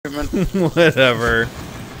equipment. Whatever.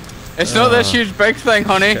 It's not this huge big thing,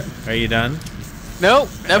 honey. Are you done? No,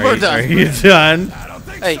 never done. Are you done?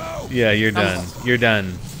 Hey. Yeah, you're done. You're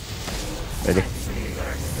done. Ready?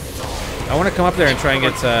 I want to come up there and try and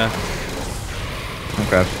get.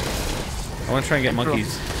 Okay. I want to try and get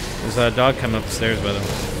monkeys. There's a dog coming up the stairs by them.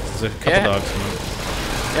 There's a couple dogs coming up.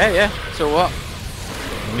 Yeah. So what?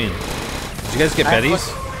 I mean, did you guys get Betty's?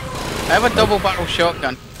 I have a double barrel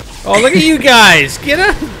shotgun. Oh, look at you guys! Get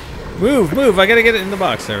up! Move, move! I gotta get it in the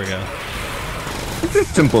box. There we go. You did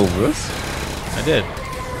jump over us. I did.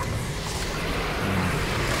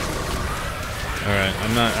 All right,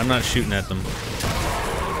 I'm not shooting at them.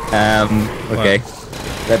 Okay.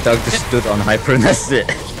 What? That dog just stood on hyper and that's it.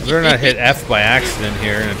 I better not hit F by accident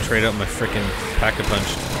here and trade out my freaking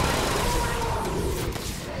pack-a-punch.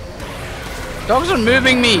 Dogs are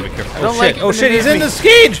moving me. Oh shit! He's in this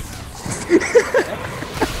cage.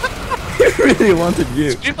 He really wanted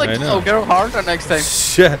you. Scream like, oh, get her harder next time.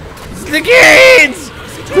 Shit! The kids!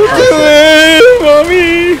 Do it,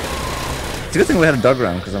 mommy! It's a good thing we had a dog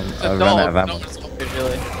around because I ran out of ammo.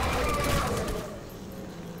 Really.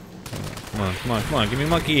 Come on, give me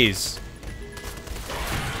monkeys.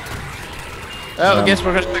 Oh, I guess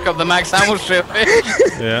we're gonna pick up the max ammo straight away.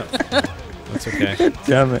 Yeah, that's okay.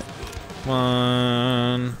 Damn it. Come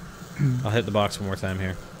on. I'll hit the box one more time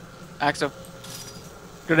here. Axel.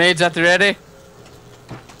 Grenades at the ready.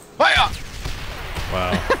 Fire!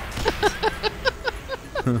 Wow.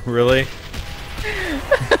 Really?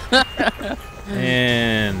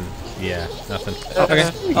 And yeah, nothing. Okay,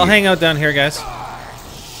 I'll hang out down here, guys.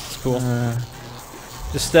 It's cool.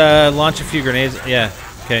 Just launch a few grenades. Yeah,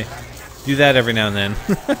 okay. Do that every now and then.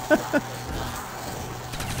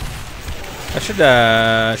 Should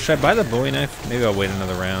I buy the Bowie knife? Maybe I'll wait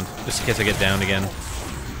another round, just in case I get downed again.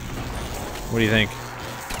 What do you think?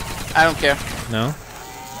 I don't care. No?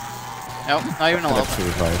 Nope, not even a little.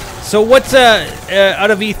 So what's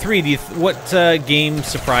out of E3? What game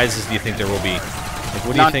surprises do you think there will be? Like,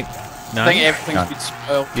 what do you think? None? I think everything's been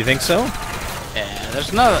spoiled. You think so? Yeah,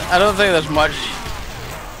 there's no. I don't think there's much.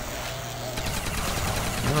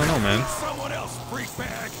 I don't know, man.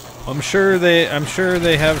 I'm sure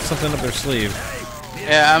they have something up their sleeve.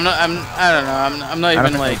 Yeah, I don't know. I'm not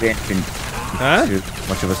even like. Huh? Too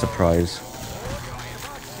much of a surprise.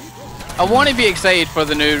 I want to be excited for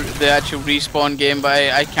the actual Respawn game, but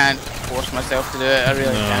I can't force myself to do it. I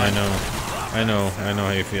really can't. I know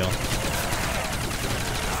how you feel.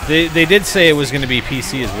 They did say it was going to be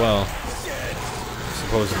PC as well,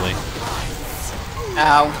 supposedly.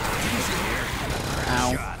 Ow.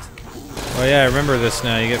 Oh yeah, I remember this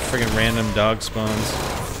now. You get friggin' random dog spawns.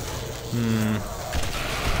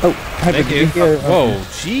 Oh, thank you. Whoa,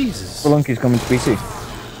 Jesus. Spelunky's coming to PC.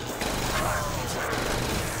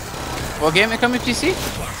 What game is coming to PC?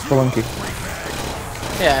 Spelunky.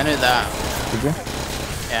 Yeah, I knew that. Did you?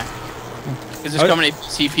 Yeah. Because it's coming to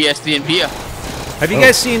PC, PSD, and Vita. Have you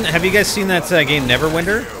guys seen that game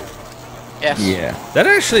Neverwinter? Yes. Yeah. That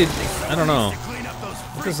actually, I don't know.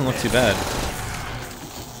 It doesn't look too bad.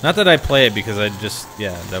 Not that I play it because that would just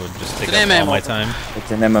take up all my time.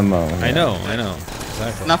 It's an MMO. Yeah. I know.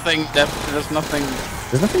 Exactly. There's nothing.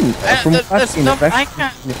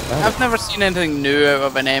 I've never seen anything new out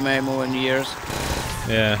of an MMO in years.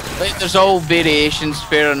 Yeah. Like, there's all variations,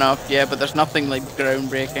 fair enough, yeah, but there's nothing like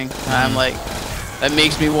groundbreaking. I'm like, that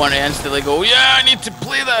makes me want to instantly go, yeah, I need to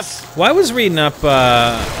play this. Well, I was reading up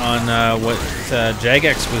on what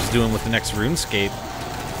Jagex was doing with the next RuneScape.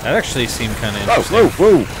 That actually seemed kind of interesting.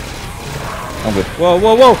 Whoa! I'm good.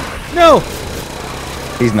 Whoa! No!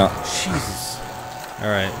 He's not. Jesus.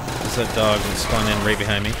 Alright, there's that dog that spawned in right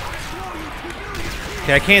behind me.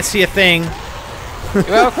 Okay, I can't see a thing. You're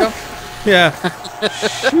welcome. Yeah.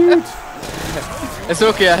 Shoot. It's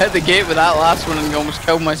okay, I hit the gate with that last one and almost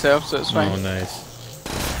killed myself, so it's fine. Oh, nice.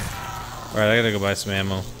 Alright, I gotta go buy some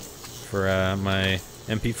ammo for my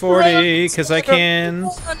MP40, because I can.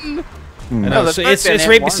 I know, so it's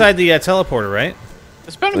right beside the teleporter, right?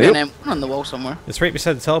 There's probably be an M1 on the wall somewhere. It's right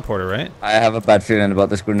beside the teleporter, right? I have a bad feeling about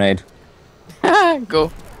this grenade.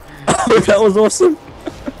 Go. That was awesome.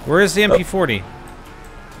 Where is the MP40?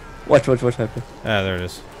 Watch happen. Ah, there it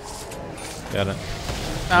is. Got it.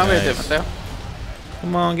 I'm gonna do it myself.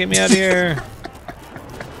 Come on, get me out of here.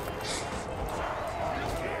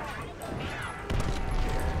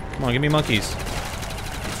 Come on, give me monkeys.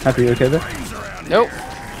 Happy, you okay there? Nope.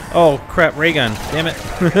 Oh, crap, ray gun. Damn it.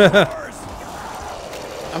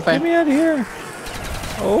 I'm fine. Get me out of here.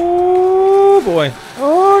 Oh, boy.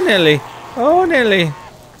 Oh, Nelly. Oh, Nelly.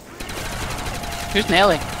 Who's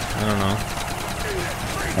Nelly? I don't know.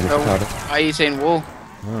 Why are you saying whoa?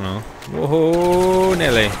 I don't know. Whoa,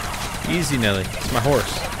 Nelly. Easy, Nelly. It's my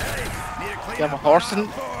horse. You have a horse in?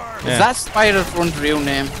 Yeah. Is that Spider-Front's real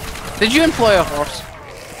name? Did you employ a horse?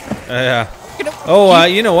 Yeah. You know, Oh,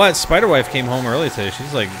 you know what? Spider-Wife came home early today.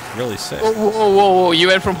 She's like really sick. Whoa, whoa, whoa, whoa. You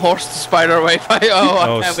went from horse to Spider-Wife. I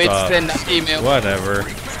can't wait to send that email. Whatever.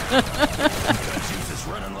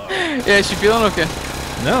 Yeah, is she feeling okay?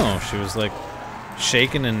 No, she was like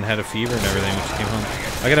shaking and had a fever and everything when she came home.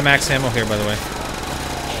 I got a max ammo here, by the way.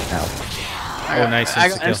 Ow. Oh, nice. I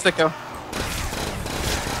got insta-kill.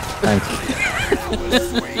 Thanks.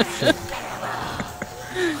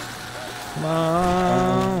 Come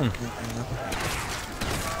on.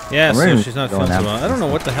 Yeah, so she's not feeling so well. I don't know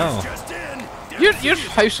what the hell. Your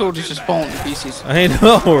household is just falling to pieces. I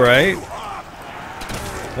know, right?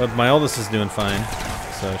 But my oldest is doing fine,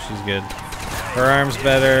 so she's good. Her arm's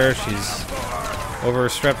better. She's over her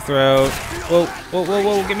strep throat. Whoa, whoa, whoa,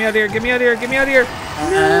 whoa! Get me out of here! Get me out of here! Get me out of here!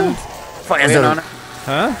 And Fire on it.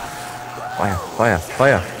 Huh? Fire, fire,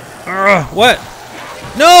 fire. What?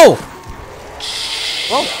 No!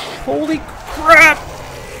 Whoa! Holy crap!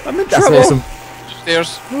 I'm in trouble. Awesome.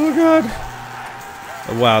 Stairs. Oh god!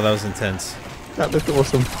 Oh, wow, that was intense. That looked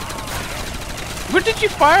awesome. Where did you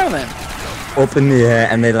fire them? Up in the air,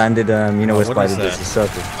 and they landed. You know where what Spider is does that? the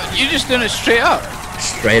circle. You just doing it straight up.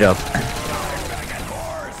 Straight up.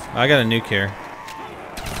 I got a nuke here.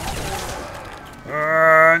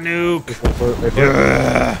 Nuke!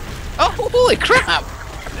 Oh, holy crap!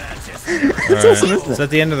 Alright. Is that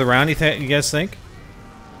the end of the round? You guys think?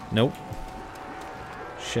 Nope.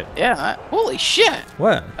 Shit. Yeah. Holy shit!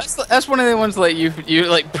 What? That's one of the ones like you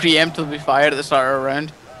like preemptively fired at the start of a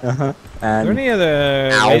round. Uh-huh. Are there any other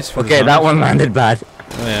Ow. ways for Okay, the that zombies? one landed bad.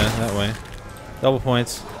 Oh yeah, that way. Double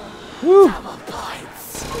points. Woo!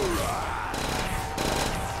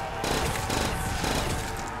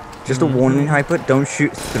 Just a warning, Hyper, don't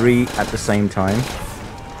shoot 3 at the same time.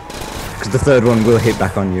 Because the third one will hit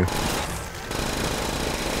back on you.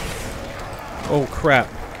 Oh crap!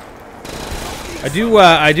 I do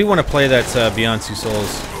want to play that Beyond Two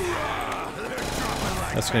Souls.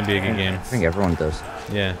 That's gonna be a good game. I think everyone does.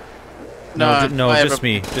 Yeah. No, No, I just ever-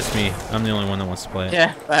 me. Just me. I'm the only one that wants to play it.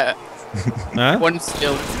 Yeah. Huh? One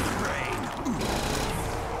skill.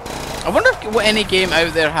 I wonder what any game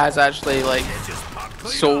out there has actually like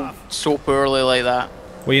so poorly like that.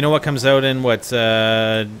 Well, you know what comes out in what?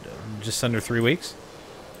 Just under 3 weeks.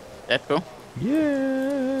 Deadpool.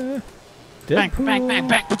 Yeah. Bang, Deadpool. bang, bang,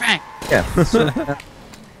 bang, bang. Yeah. So,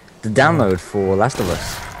 the download for Last of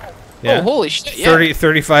Us. Yeah. Oh, holy shit! Yeah.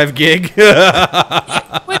 35 gig.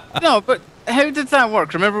 Wait, no, but how did that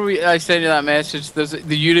work? Remember I sent you that message. There's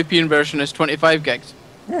the European version is 25 gigs.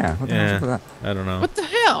 Yeah. What the hell's up with that? I don't know. What the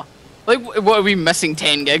hell? Like, what are we missing?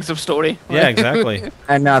 10 gigs of story? Yeah, exactly.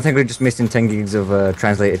 And no, I think we're just missing 10 gigs of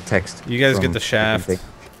translated text. You guys get from the shaft. everything.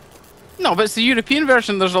 No, but it's the European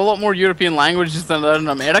version. There's a lot more European languages than there are in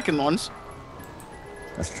American ones.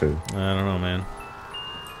 That's true. I don't know, man.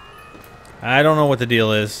 I don't know what the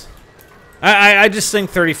deal is. I just think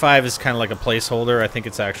 35 is kind of like a placeholder. I think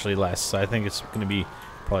it's actually less. I think it's going to be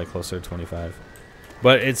probably closer to 25.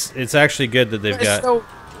 But it's actually good that they've But it's got... still,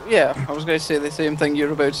 yeah, I was going to say the same thing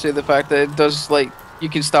you're about to say. The fact that it does, like, you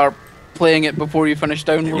can start playing it before you finish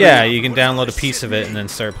downloading. Yeah, you can download a piece of it and then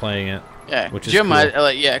start playing it. Yeah, which is Jim, cool.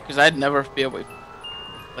 like, yeah, because I'd never be able to.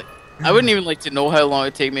 Like, I wouldn't even like to know how long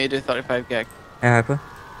it'd take me to do 35 gig. Hey, Hyper.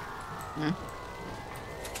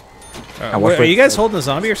 Are you guys holding a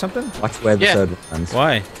zombie or something? Watch where the Yeah. third one lands.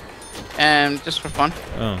 Why? Just for fun.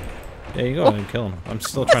 Oh. Yeah, you go ahead and kill him. I'm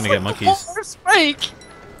still trying to get monkeys. Spike!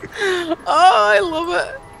 Oh, I love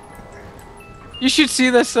it. You should see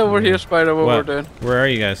this over here, Spider, what we're doing. Where are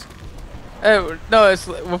you guys? No, it's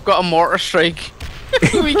we've got a mortar strike.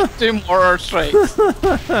 We can do mortar strikes.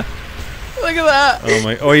 Look at that. Oh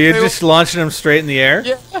my! Oh, you're just launching them straight in the air?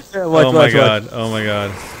 Yeah. Oh my god! Oh my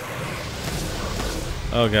god!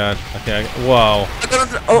 Oh god! Okay. Whoa!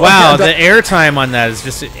 Wow! The airtime on that is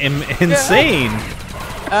just insane.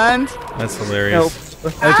 And That's hilarious.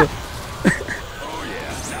 Ah.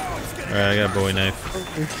 All right, I got a Bowie knife.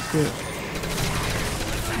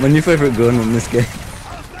 My new favorite gun in this game.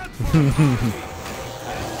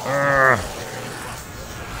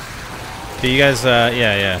 Okay, you guys,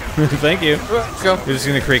 yeah. Thank you. let's go. You're just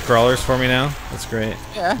gonna create crawlers for me now? That's great.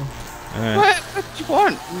 Yeah. Alright. What do you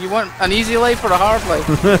want? You want an easy life or a hard life?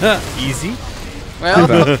 Easy? Well,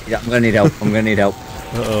 Yeah, I'm gonna need help. I'm gonna need help.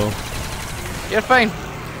 Uh-oh. you're fine.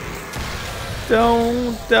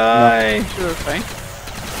 Don't die. Sure, fine.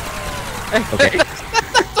 Okay.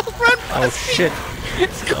 Don't run. Oh shit.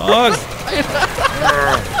 Dog.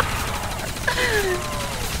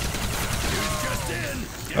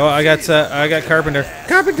 Oh, I got Carpenter.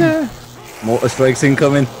 Carpenter. Mortar strikes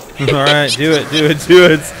incoming. All right, do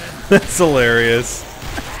it. That's hilarious.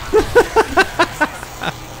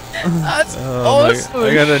 That's Oh awesome.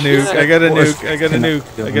 I got a nuke. I got a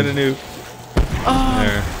nuke. Oh.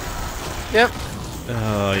 There. Yep.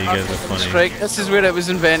 Oh, you guys are funny. Strike. This is where it was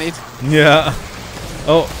invented. Yeah.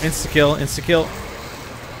 Oh, insta kill. Insta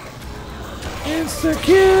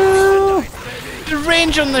kill. The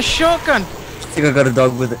range on the shotgun. I think I got a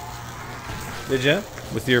dog with it. Did ya?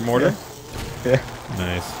 With your mortar? Yeah.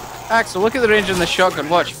 Nice. Axel, look at the range on the shotgun.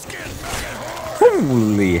 Watch.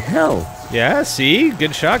 Holy hell. Yeah, see?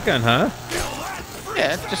 Good shotgun, huh?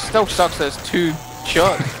 Yeah, it just still sucks that it's 2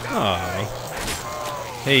 shots. Oh.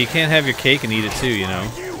 Hey, you can't have your cake and eat it too, you know.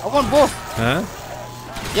 I want both. Huh?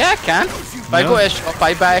 Yeah, I can. If I No. go to a shop,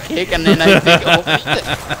 I buy a cake and then I take it home and eat it.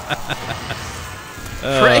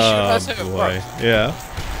 Pretty sure that's how it works. Yeah.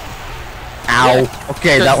 Ow. Yeah.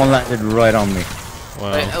 Okay, that one landed right on me.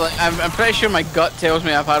 Wow. Like, I'm pretty sure my gut tells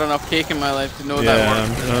me I've had enough cake in my life to know that Yeah,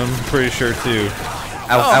 works. I'm pretty sure too.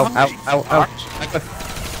 Ow, Oh, ow.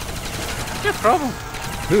 What's your problem?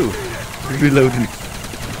 Who? Reloading.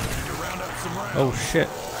 Oh shit.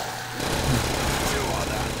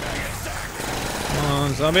 Come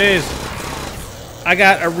on, zombies! I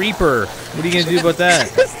got a Reaper. What are you gonna do about that?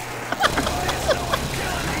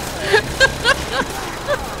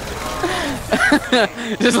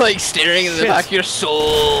 Just like staring in the Shit. back of your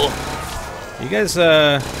soul. You guys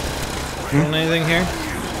doing anything here?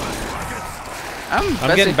 I'm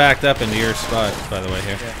I'm getting backed up into your spot, by the way,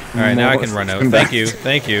 here. Alright, now I can run out. Thank you.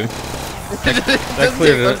 Thank you. That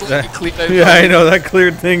cleared it. Yeah, I know, that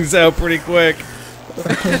cleared things out pretty quick.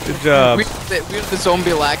 Good job. We're the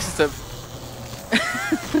zombie laxative.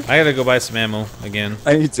 I gotta go buy some ammo again.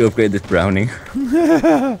 I need to upgrade this Browning.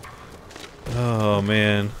 Oh,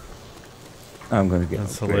 man. I'm gonna get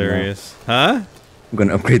That's upgrade hilarious. Huh? now. I'm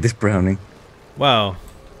gonna upgrade this Browning. Wow.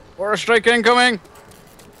 Order strike incoming.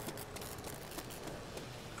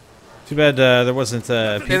 Too bad there wasn't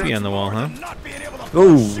a PP on the wall, huh?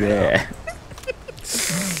 Oh, yeah.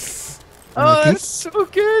 Oh, that's so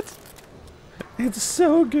good. It's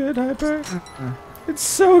so good, Hyper. It's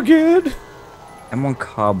so good. M1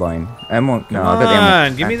 carbine. M1. No, Come I got the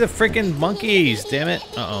M1. on, give me the freaking monkeys, damn it.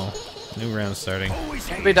 Uh-oh. New round starting.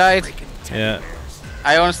 We died. Yeah.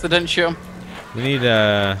 I honestly didn't shoot him. We need,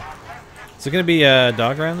 is it gonna be a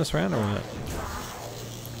dog round this round or what?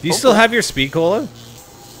 Do you still have your speed cola?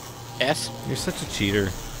 Yes. You're such a cheater.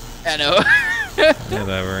 I know.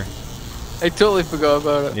 Whatever. I totally forgot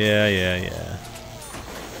about it. Yeah.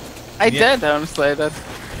 I did, honestly, I did.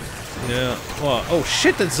 Yeah. Well, oh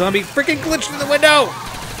shit, that zombie freaking glitched through the window!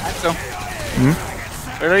 Axel.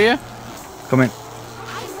 Where are you? Come in.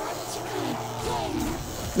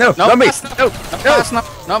 No, No, zombie! fast enough. Not fast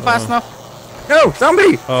enough. Not fast enough. No,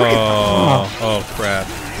 zombie! Oh crap.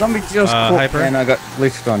 Zombie just caught Hyper? and I got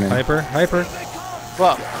glitched on him. Hyper?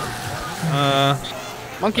 What?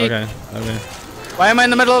 Monkey. Okay. Why am I in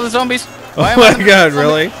the middle of the zombies? Why Oh am I in the my middle god, of the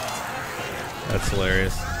really? That's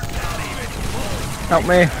hilarious. Help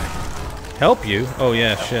me. Help you? Oh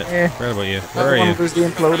yeah, shit. Yeah. Forgot about you. Where are you? Who's the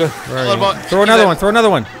imploder? Where Another are one. you? Throw another one, throw another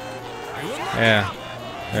one! Yeah.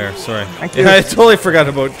 There, sorry. Thank you. Yeah, I totally forgot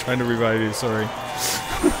about trying to revive you, sorry.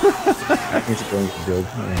 I need to go into the joke.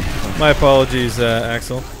 Yeah. My apologies,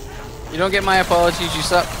 Axel. You don't get my apologies, you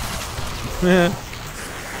suck. Yeah.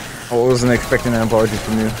 I wasn't expecting an apology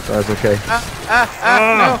from you, so that's okay.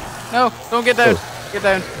 No, don't get down. Get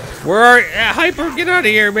down. Where are you? Hyper, get out of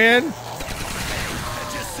here, man!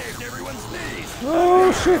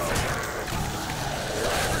 Oh, shit.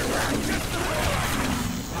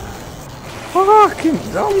 Fucking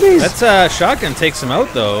zombies! That's shotgun takes him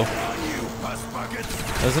out though,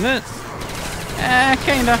 doesn't it?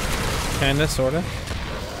 Kinda. Kinda, sorta.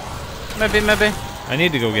 Maybe. I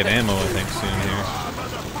need to go get ammo, I think, soon here.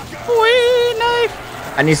 Wee knife.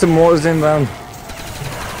 I need some mortars inbound.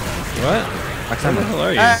 What? Max Where the ammo. hell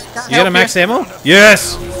are you? Can't You got a help max ammo?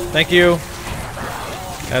 Yes! Thank you.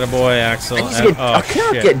 Attaboy, Axel. I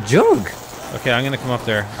cannot get jug. Okay, I'm gonna come up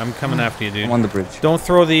there. I'm coming after you, dude. I'm on the bridge. Don't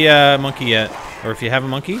throw the monkey yet. Or if you have a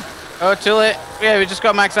monkey. Oh, too late. Yeah, we just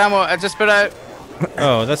got max ammo. I just put out.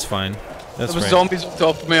 Oh, that's fine. That's There was right. zombies on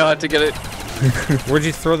top of me. I had to get it. Where'd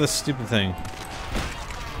you throw this stupid thing?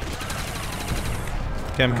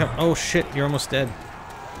 Okay, I'm coming. Oh shit, you're almost dead.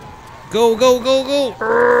 Go!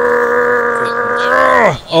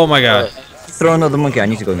 Oh my god. Throw another monkey. I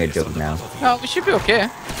need to go and get jug now. No, we should be okay.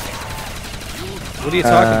 What are you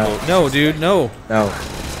talking about? No, dude, no. No.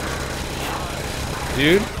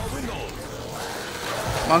 Dude.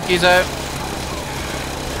 Monkeys out.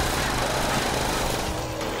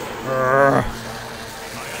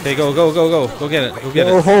 Okay, go. Go get it. Go get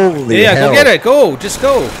it. Oh, holy Yeah, hell. go get it. Go. Just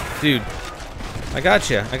go. Dude. I got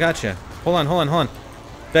you. Hold on.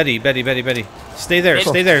 Betty. Stay there.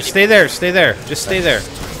 Just stay there.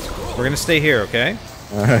 We're going to stay here, okay?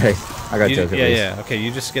 Alright. I got you. Yeah. Okay,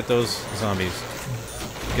 you just get those zombies.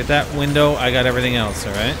 Get that window. I got everything else,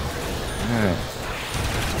 alright? Alright.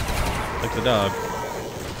 Like the dog.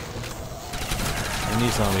 And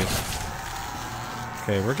these zombies.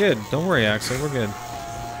 Okay, we're good. Don't worry, Axel. We're good.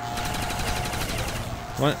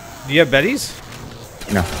 What? Do you have Betty's?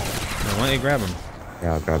 No. Why don't you grab them?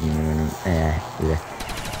 Yeah, I'll grab him. Yeah.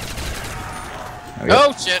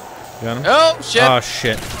 Oh shit! Got him? Oh shit! Oh,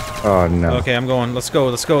 shit. Oh, no. Okay, I'm going. Let's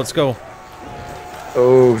go.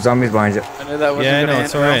 Oh, zombies behind you. I knew that wasn't Yeah, I gonna know. end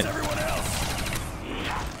It's well. alright.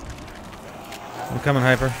 I'm coming,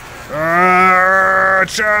 Hyper.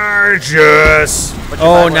 Charge us!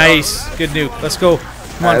 Oh, nice. Good nuke. Let's go.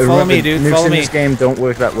 Come on, follow me, dude. Nukes Follow in me. this game don't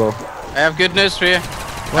work that well. I have good news for you.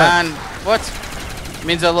 What? And what?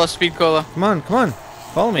 Means I lost speed cola. Come on.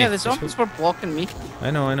 Follow me. Yeah, the zombies were blocking me.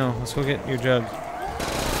 I know. Let's go get your jug.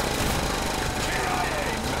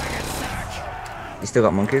 You still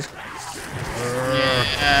got monkeys?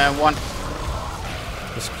 Yeah, one.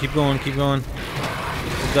 Just keep going. The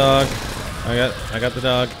dog. I got the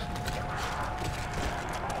dog.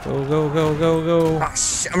 Go. Ah,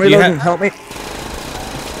 shit, I'm reloading. Help me.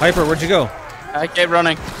 Hyper, where'd you go? I kept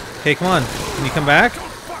running. Okay, come on. Can you come back?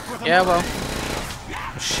 Yeah, well.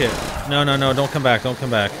 Oh, shit. No. Don't come back.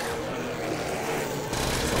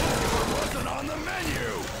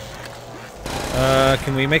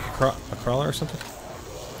 Can we make a crawler or something?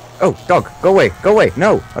 Oh, dog. Go away.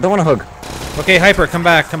 No, I don't want to hug. Okay, Hyper, come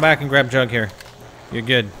back and grab Jug here. You're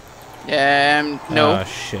good. No. Oh,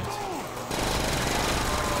 shit.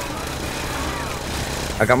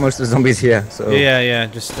 I got most of the zombies here, so... Yeah,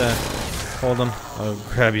 just hold them. I'll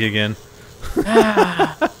grab you again.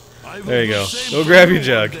 There you go. Go grab your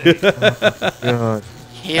Jug. God.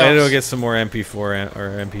 I need to go get some more MP4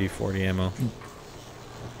 or MP40 ammo.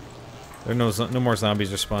 There are no more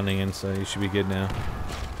zombies are spawning in, so you should be good now.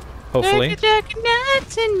 Hopefully.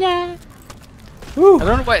 Woo. I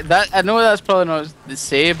don't know why that. I know that's probably not the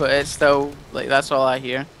say, but it's still like that's all I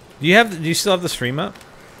hear. Do you still have the stream up?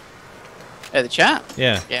 The chat.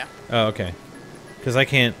 Yeah. Yeah. Oh, okay. Because I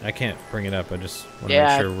can't bring it up. I just want to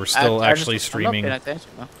Yeah. make sure we're still actually streaming. I'm not paying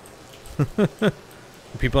attention, though.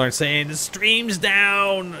 People aren't saying the stream's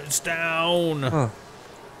down. It's down. Oh.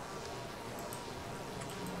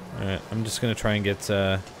 All right, I'm just gonna try and get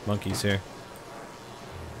monkeys here.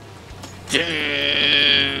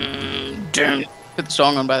 Put the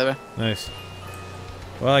song on, by the way. Nice.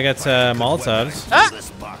 Well, I got Molotovs. Ah!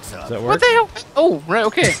 Does that work? What the hell? Oh, right.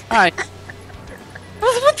 Okay. Hi.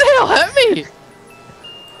 What the hell hit me?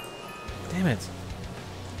 Damn it.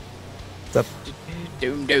 What's up?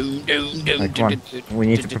 Like, come on. We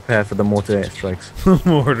need to prepare for the mortar strikes.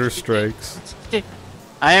 Mortar strikes.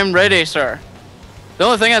 I am ready, sir. The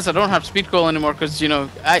only thing is, I don't have speed cola anymore because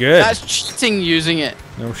that's cheating using it.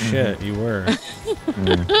 No shit, you were.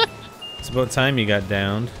 It's about time you got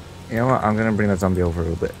downed. You know what? I'm gonna bring that zombie over a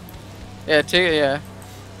little bit. Yeah, take it. Yeah.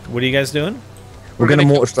 What are you guys doing? We're gonna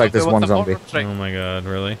mortar strike this with one the zombie. mortar strike. Oh my god,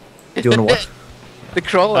 really? Do you wanna watch? The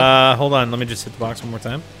crawler. Hold on, let me just hit the box one more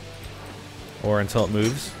time. Or until it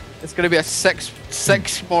moves. It's gonna be a six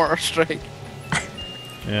mortar strike.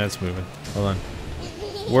 Yeah, it's moving. Hold on.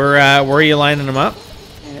 Where are you lining them up?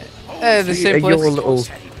 The same place. Your little,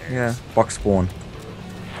 box spawn.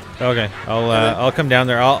 Okay, I'll come down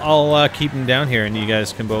there. I'll keep him down here, and you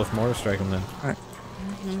guys can both mortar strike him then. Alright.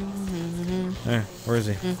 There, where is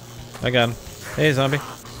he? I got him. Hey, zombie.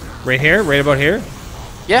 Right here? Right about here?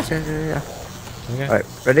 Yeah. Yeah. Okay. Alright,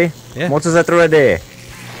 ready? Yeah. Mortars at ready.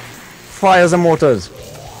 Fires and mortars.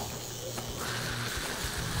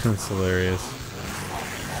 That's hilarious.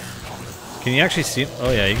 Can you actually see him?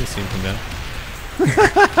 Oh yeah, you can see him come down.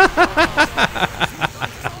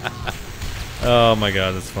 Oh my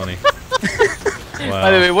god, that's funny. Wow.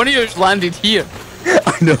 By the way, one of yours landed here.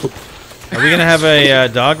 I know. Are we gonna have a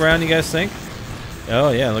dog round, you guys think?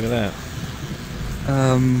 Oh yeah, look at that.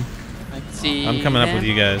 Let's see. I'm coming up with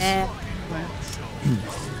you guys.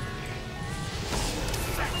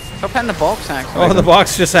 Stop hitting the box, actually. Oh, the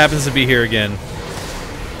box just happens to be here again.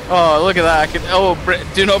 Oh, look at that.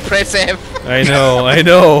 Do not press F. I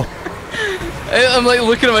know. I'm like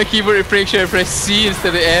looking at my keyboard to make sure I press C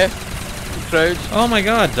instead of F. Crouch. Oh my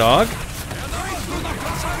god, dog.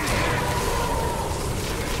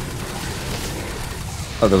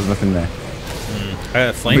 Oh, there was nothing there. I got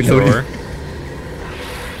a flamethrower.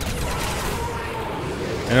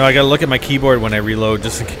 I know I gotta look at my keyboard when I reload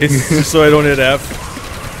just in case, just so I don't hit F.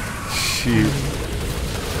 Shoot.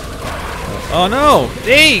 Oh no!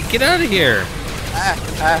 Hey, get out of here!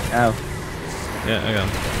 Ow. Yeah, I got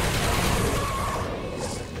him.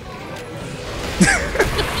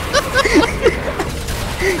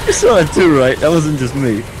 You saw it too, right? That wasn't just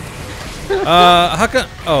me. How come?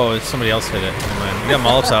 Oh, somebody else hit it. Never mind. You got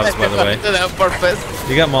Molotovs, by the way. I did that on purpose.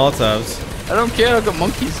 You got Molotovs. I don't care. I've got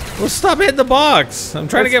monkeys. Well, stop hitting the box. I'm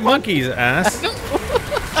trying to get monkeys, ass.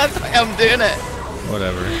 That's why I'm doing it.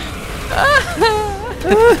 Whatever.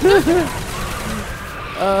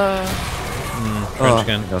 Trench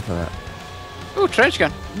gun. Go for that. Oh, trench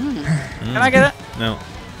gun. Can I get it? No.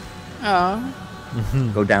 Oh.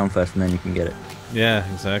 Go down first, and then you can get it. Yeah,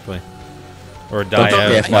 exactly. Or die Don't out.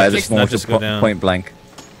 get fire Not this just, more not to just go down. point blank.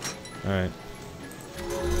 All right.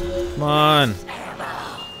 Come on.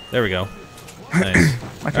 There we go. Nice.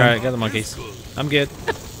 All right, got the monkeys. I'm good.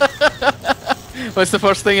 What's the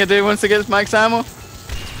first thing I do once it gets max ammo?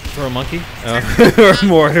 Throw a monkey? Oh. Or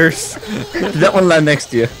mortars. Did that one land next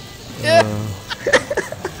to you? Yeah.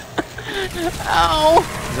 Ow.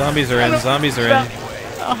 Zombies are in. Zombies are in. That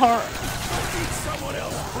hurt.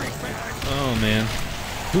 Oh man.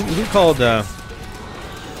 Who called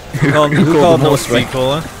who called no sweet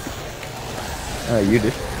cola? You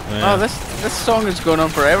did. Oh, yeah. Oh, this song is going on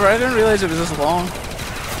forever. I didn't realize it was this long.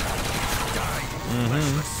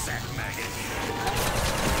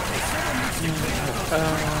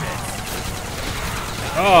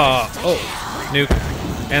 Oh, nuke.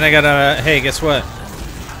 And I got a. Hey, guess what?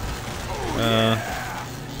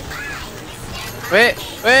 Wait.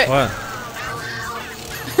 What?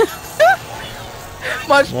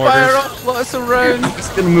 Much Mortars. fire up, lots of rounds. I'm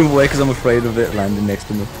just gonna move away because I'm afraid of it landing next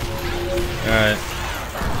to me. Alright.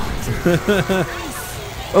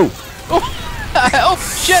 Oh! Oh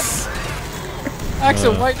shit!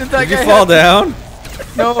 Axel, why did that Did you guy fall hit me? down?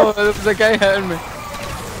 No, there was a guy hitting me.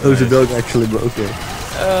 There was a dog actually, but okay.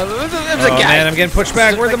 There was a Oh guy. man, I'm getting pushed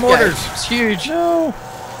back. Where are the mortars? It's huge. No.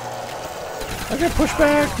 I got pushed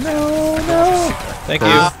back. No. Thank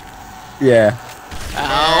you. Yeah.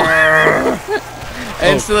 Ow.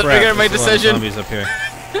 Instantly crap, regret my there's a lot of decision. Zombies up here.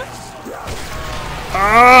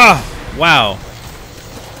 Ah! Wow.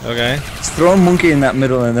 Okay. Just throw a monkey in that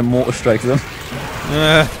middle and then mortar strike them.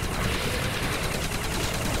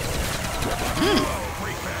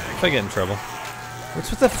 If I get in trouble. What's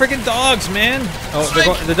with the friggin' dogs, man? Oh,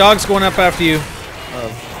 the dog's going up after you.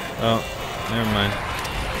 Oh, never mind.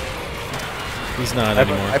 He's not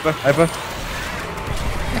anymore. Hyper.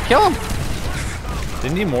 Kill him.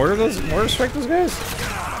 Didn't you mortar strike those guys?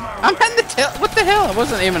 I'm hitting the what the hell? I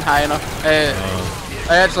wasn't aiming high enough.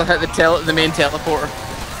 I actually hit the main teleporter.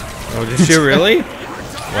 Oh, did you really?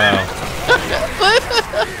 Wow.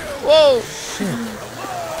 Whoa!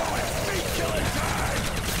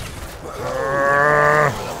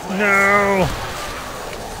 No!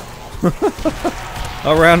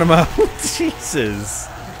 I'll round him out. Jesus.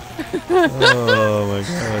 Oh my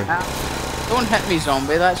god. Don't hit me,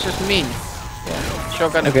 zombie. That's just mean.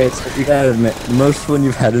 Shotgun. Okay, so you gotta admit, the most fun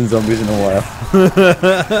you've had in zombies in a while.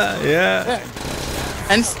 Yeah.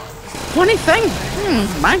 And funny thing,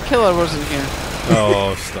 Mankiller wasn't here.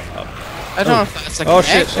 Oh, stop. I don't know if that's a Oh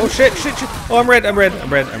shit! connection. Oh shit! Oh, I'm red! Not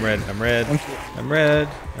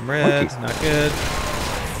good.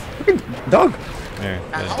 Dog! There.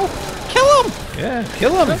 Good. Ow. Kill him! Yeah,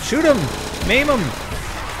 kill him! Shoot him! Maim him!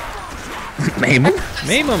 Maim him?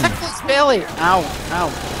 Maim him! Tickle his belly! Ow.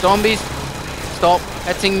 Zombies, stop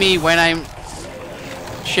hitting me when I'm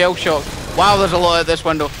shell shocked. Wow, there's a lot at this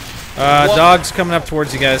window. Dog's coming up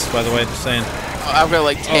towards you guys, by the way, just saying. Oh, I've got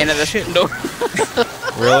like 10 at this shit. window.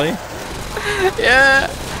 Really? Yeah.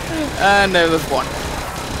 And now there's one.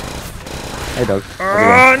 Hey, dog.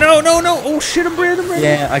 No! Oh shit, I'm red.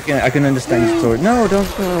 Yeah, I can understand your story. No, don't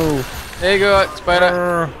go. There you go,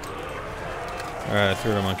 spider. Alright, I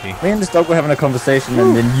threw a monkey. Me and this dog were having a conversation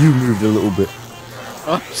and then you moved a little bit.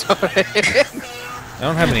 Oh, sorry. I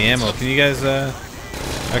don't have any ammo. Can you guys,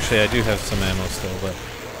 Actually, I do have some ammo still, but...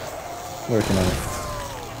 Working on it.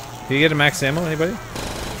 Can you get a max ammo, anybody?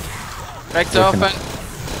 Rick's off it.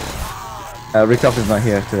 Ricktoff is not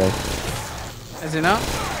here today. Is he not?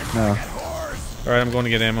 No. Alright, I'm going to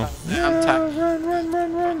get ammo. I'm tapped.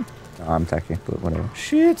 Run. No, I'm tacky, but whatever.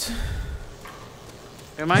 Shit.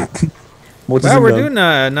 Am I? Mortars Wow, and we're dog. doing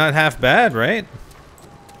not half bad, right?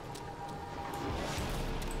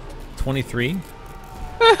 23?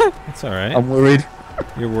 That's alright. I'm worried.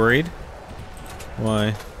 You're worried?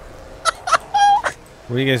 Why?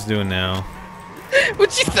 What are you guys doing now?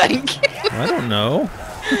 What'd you think? I don't know.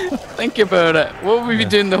 Think about it. What would we be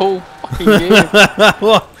doing the whole fucking game.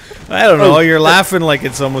 Well, I don't know. You're laughing like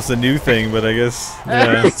it's almost a new thing, but I guess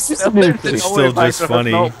yeah, It's just a new thing. it's still just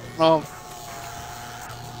funny. No.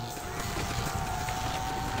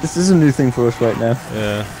 This is a new thing for us right now.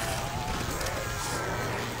 Yeah.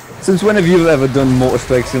 Since when have you ever done mortar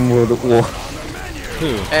strikes in World at War?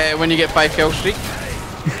 Who? When you get 5 kill streak.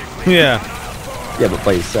 Yeah. Yeah, but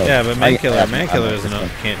by yourself. Yeah, but Mankiller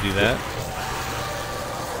can't do that.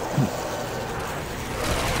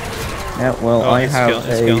 Yeah, well, I have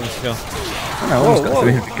skill. Oh, no, I almost got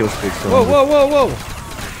 300 kill streaks. So Whoa!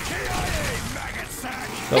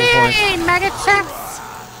 Double points. Hey, maggot chaps!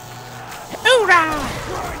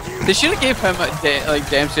 Hoorah! They should have gave him like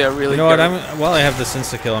Dempsey a really. You know what? good... While I have this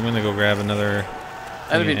insta kill, I'm gonna go grab another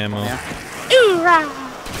ammo. Yeah. Hoorah!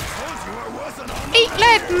 Eat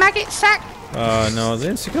lead, maggot sack! No, the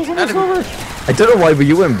insta kill's almost over. I don't know why, but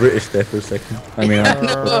you went British there for a second. I mean,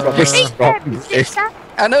 British.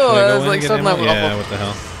 I know, Can I I go was in like and get suddenly ammo? Yeah, what the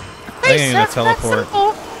hell? I think I'm gonna teleport.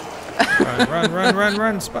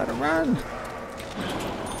 Run, Spider, run!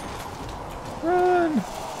 Run!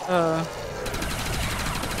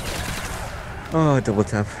 Oh, double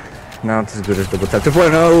tap. Not as good as double tap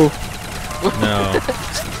 2.0. No.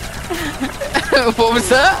 What was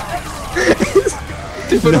that?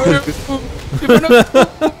 2.0!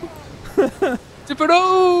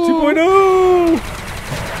 2.0!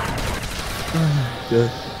 Yeah.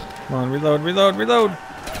 Come on, reload!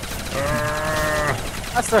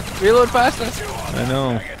 Faster! Reload faster! I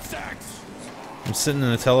know. I'm sitting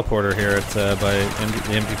in a teleporter here at by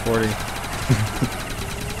the MP40.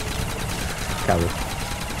 Coward.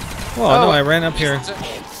 Well, no, I ran up here.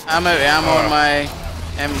 I'm out of ammo on my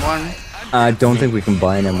M1. I don't think we can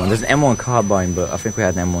buy an M1. There's an M1 carbine, but I think we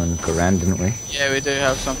had an M1 Garand, didn't we? Yeah, we do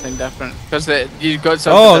have something different. Because you got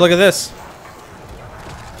something. Oh, look at this!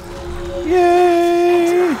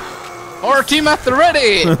 Yay! Our team at the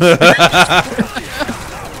ready!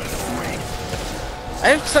 I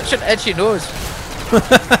have such an itchy nose.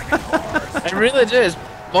 It really is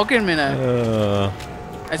bugging me now.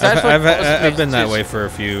 It's I've been that way for a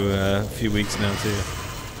few weeks now too.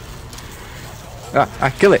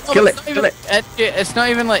 Kill it! Kill it! Itchy. It's not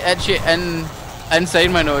even like itchy inside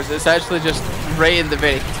my nose. It's actually just right in the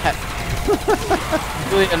very tip.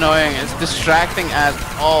 Really annoying. It's distracting as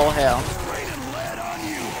all hell.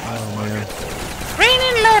 Oh man.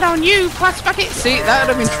 Raining lead on you, plus bucket. See, that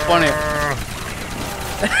would have been funny.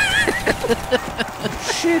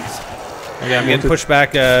 Shit. Okay, I'm getting pushed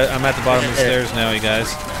back. I'm at the bottom of the stairs now, you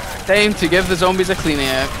guys. Time to give the zombies a cleaning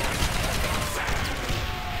out.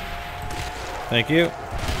 Thank you.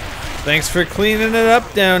 Thanks for cleaning it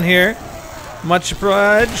up down here. Much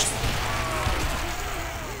obliged.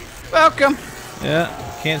 Welcome. Yeah,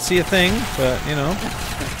 can't see a thing, but you know,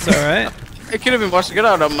 it's all right. It could have been worse to get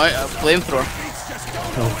out of my flamethrower.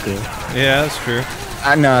 Okay. Yeah, that's true.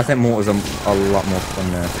 No, I think mortar's a lot more fun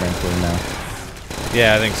than flamethrower now.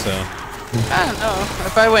 Yeah, I think so. I don't know.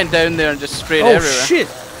 If I went down there and just sprayed everywhere. Oh shit!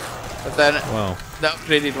 But then Wow. the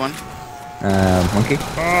upgraded one. Monkey?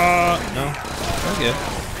 No. That's good.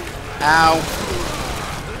 Ow.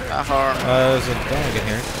 That hurt. There's a dog in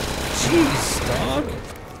here. Jeez, dog.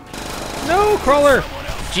 No, crawler.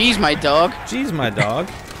 Jeez, my dog. Jeez, my dog.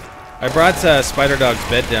 I brought Spider Dog's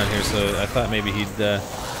bed down here, so I thought maybe he'd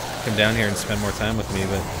come down here and spend more time with me,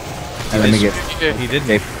 but And let me get he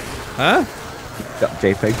didn't. Huh?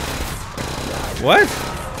 JPEG. What?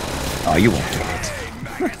 Oh, you won't get it.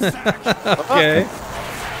 Okay.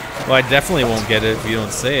 Well, I definitely won't get it if you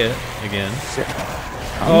don't say it again. Shit.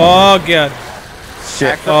 Oh god.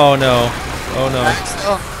 Shit. Oh no. Oh no.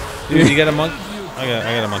 Oh, Dude, you got a monkey? I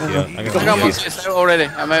got a monkey out. I got I a got monkey. one just out already.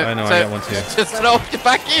 I'm out. I know, It's I out. got one too. Just off the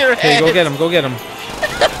back of your Hey, head. go get him, go get him.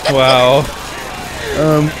 Wow.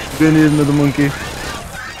 Gonna need another monkey.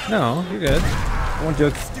 No, you're good. One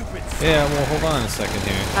joke. Yeah, well, hold on a second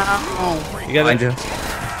here. Ow. You got Behind it. you.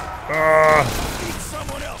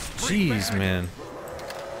 Jeez, man.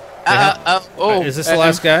 Oh. Is this the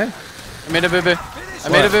last guy? I made a boo-boo. I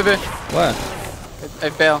made a boo-boo. What? I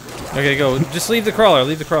fell. Okay, go. Just leave the crawler.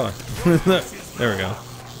 Leave the crawler. There we go.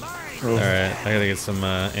 All right, I gotta get some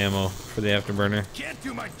ammo for the afterburner. Can't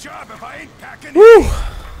do my job if I ain't packing. Woo!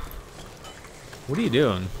 What are you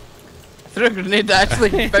doing? Threw a grenade that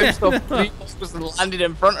actually bounced off the walls and landed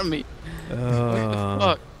in front of me.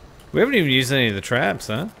 Fuck. We haven't even used any of the traps,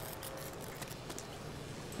 huh?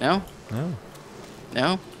 No? No.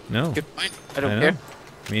 No? No. Good point. I don't know. care.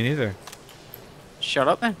 Me neither. Shut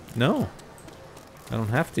up then. No. I don't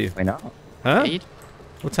have to. Why not? Huh? Eat.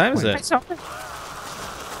 What time is it?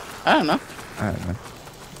 I don't know. I don't know.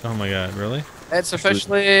 Oh my god, really? It's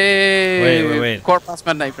officially wait.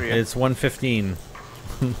 midnight for you. It's 1:15.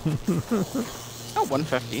 Oh,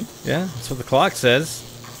 1:15. Yeah, that's what the clock says.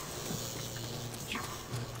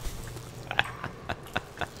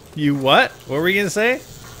 You what? What were you gonna say?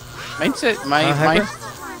 Mine's it. My.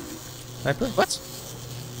 Hyper? What?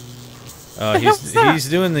 Oh, he's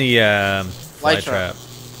doing the fly Light trap. trap.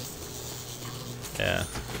 Yeah.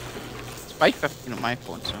 It's 5:15 on my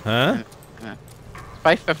phone, so. Huh? Yeah. It's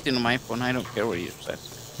 5:15 on my phone. I don't care what you said.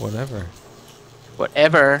 Whatever.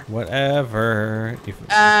 Whatever. Whatever.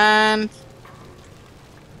 And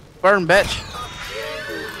burn, bitch.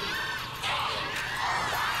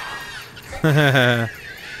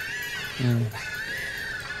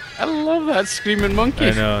 I love that screaming monkey.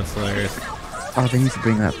 I know, it's hilarious. Oh, they need to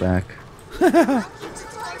bring that back.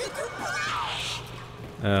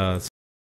 Oh, that's